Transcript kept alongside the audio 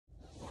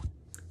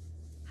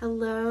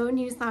Hello,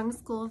 New Song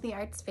School of the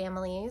Arts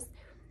families.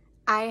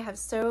 I have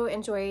so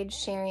enjoyed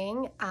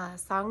sharing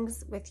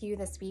songs with you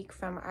this week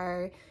from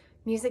our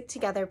Music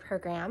Together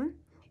program.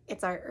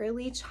 It's our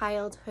early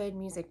childhood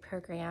music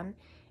program,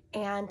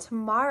 and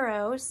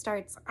tomorrow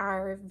starts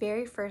our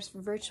very first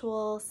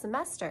virtual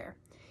semester.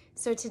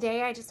 So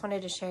today I just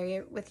wanted to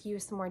share with you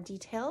some more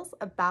details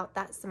about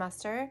that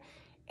semester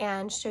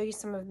and show you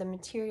some of the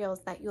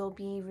materials that you'll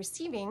be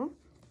receiving,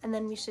 and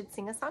then we should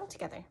sing a song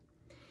together.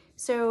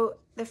 So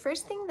the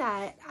first thing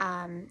that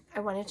I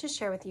wanted to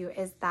share with you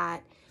is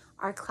that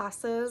our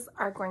classes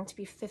are going to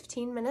be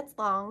 15 minutes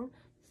long,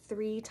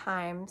 3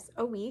 times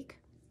a week.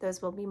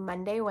 Those will be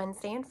Monday,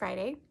 Wednesday, and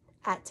Friday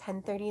at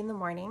 10:30 in the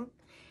morning.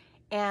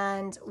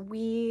 And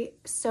we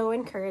so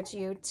encourage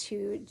you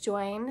to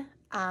join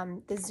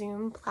the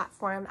Zoom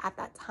platform at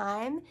that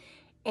time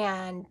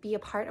and be a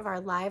part of our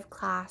live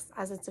class,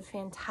 as it's a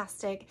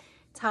fantastic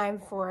time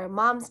for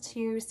moms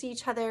to see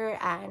each other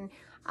and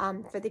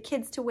for the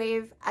kids to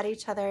wave at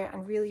each other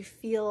and really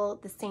feel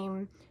the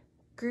same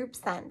group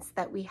sense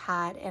that we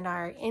had in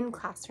our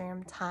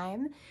in-classroom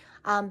time.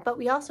 But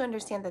we also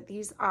understand that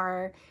these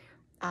are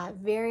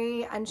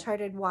very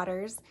uncharted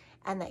waters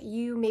and that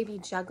you may be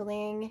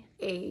juggling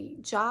a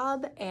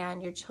job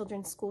and your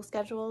children's school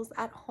schedules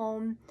at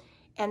home.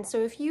 And so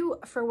if you,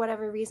 for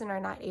whatever reason, are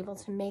not able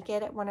to make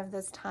it at one of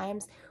those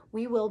times,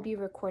 we will be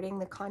recording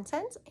the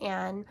content,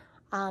 and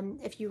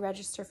if you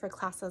register for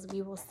classes,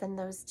 we will send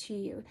those to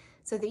you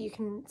so that you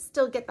can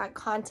still get that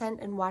content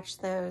and watch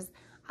those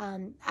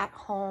at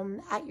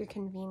home at your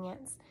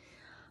convenience.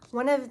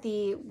 One of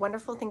the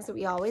wonderful things that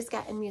we always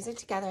get in Music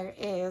Together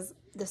is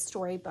the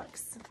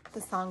storybooks, the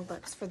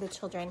songbooks for the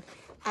children.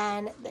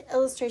 And the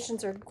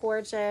illustrations are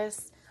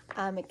gorgeous.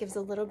 It gives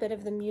a little bit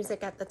of the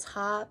music at the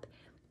top.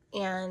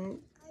 And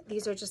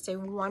these are just a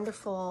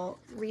wonderful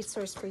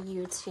resource for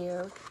you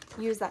to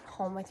use at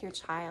home with your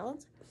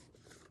child.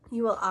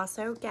 You will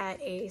also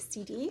get a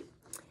CD,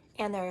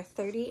 and there are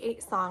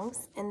 38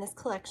 songs in this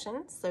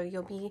collection, so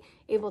you'll be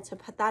able to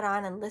put that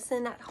on and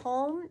listen at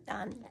home,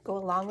 go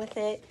along with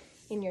it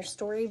in your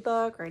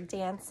storybook, or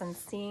dance and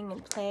sing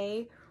and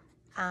play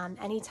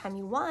anytime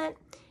you want.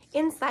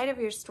 Inside of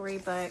your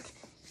storybook,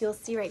 you'll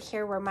see right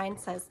here where mine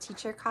says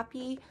teacher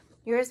copy,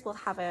 yours will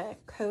have a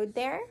code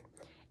there,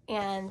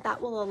 and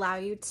that will allow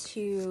you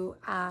to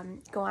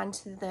go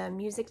onto the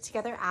Music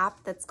Together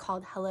app that's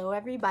called Hello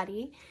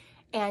Everybody,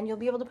 and you'll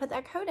be able to put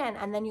that code in,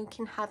 and then you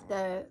can have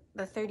the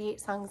 38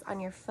 songs on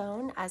your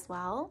phone as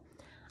well.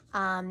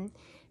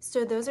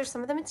 So those are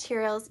some of the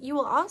materials. You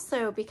will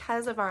also,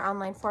 because of our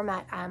online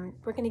format,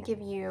 we're going to give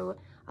you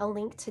a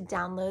link to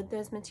download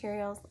those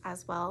materials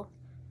as well.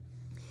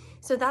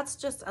 So that's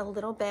just a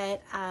little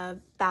bit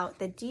about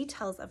the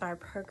details of our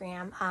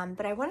program,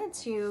 but I wanted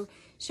to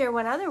share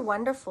one other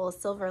wonderful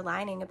silver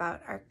lining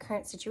about our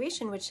current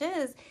situation, which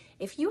is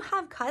if you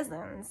have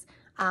cousins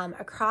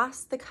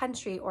across the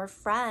country or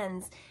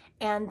friends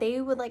and they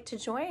would like to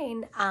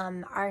join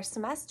our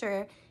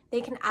semester,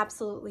 they can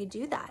absolutely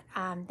do that.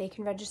 They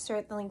can register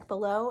at the link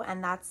below,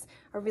 and that's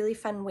a really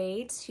fun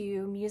way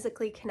to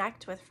musically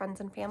connect with friends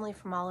and family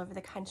from all over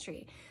the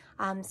country.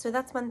 So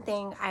that's one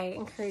thing I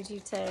encourage you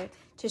to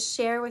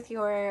share with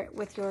your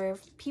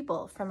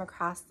people from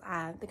across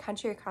the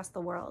country, across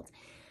the world.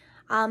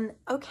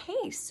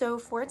 Okay, so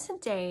for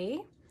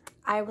today,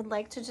 I would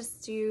like to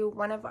just do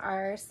one of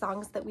our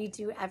songs that we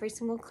do every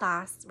single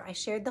class. I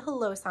shared the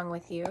hello song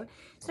with you,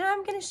 so now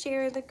I'm going to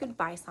share the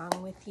goodbye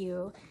song with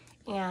you,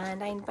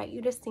 and I invite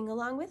you to sing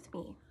along with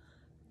me.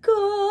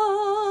 Goodbye,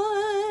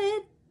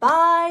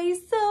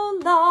 so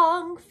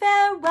long,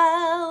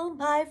 farewell,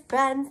 my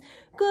friends.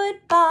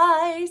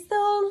 Goodbye,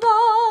 so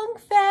long,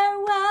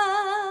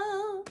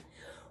 farewell.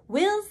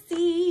 We'll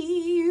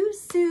see you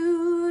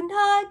soon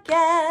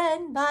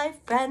again, my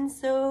friends,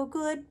 so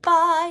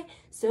goodbye,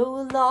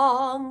 so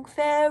long,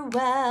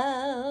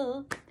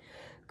 farewell.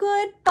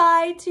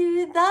 Goodbye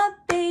to the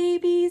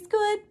babies,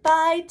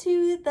 goodbye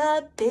to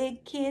the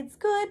big kids,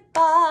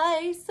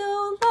 goodbye,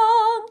 so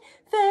long,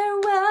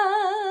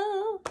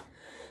 farewell.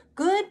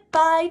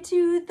 Goodbye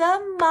to the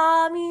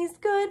mommies,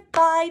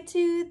 goodbye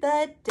to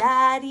the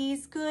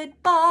daddies,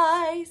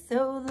 goodbye,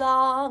 so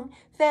long,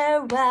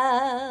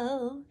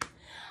 farewell.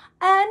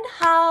 And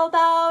how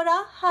about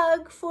a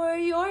hug for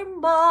your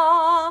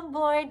mom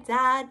or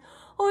dad,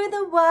 or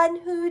the one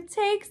who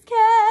takes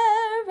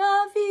care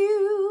of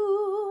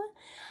you?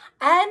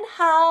 And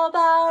how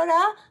about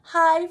a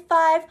high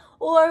five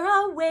or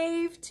a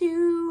wave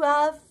to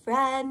a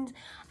friend?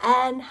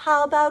 And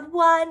how about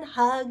one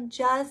hug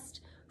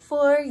just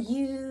for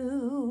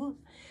you?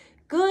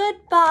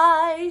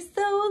 Goodbye,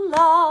 so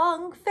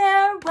long,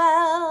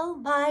 farewell,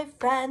 my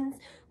friends.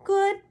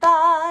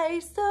 Goodbye,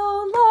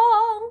 so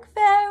long,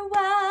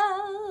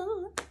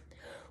 farewell.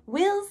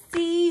 We'll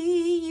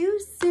see you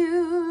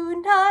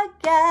soon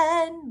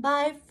again,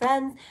 my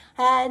friends,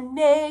 and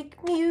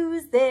make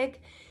music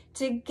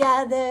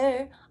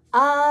together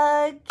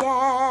again.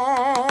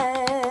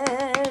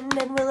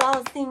 And we'll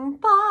all sing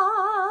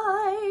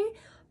bye,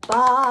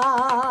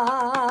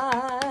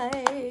 bye.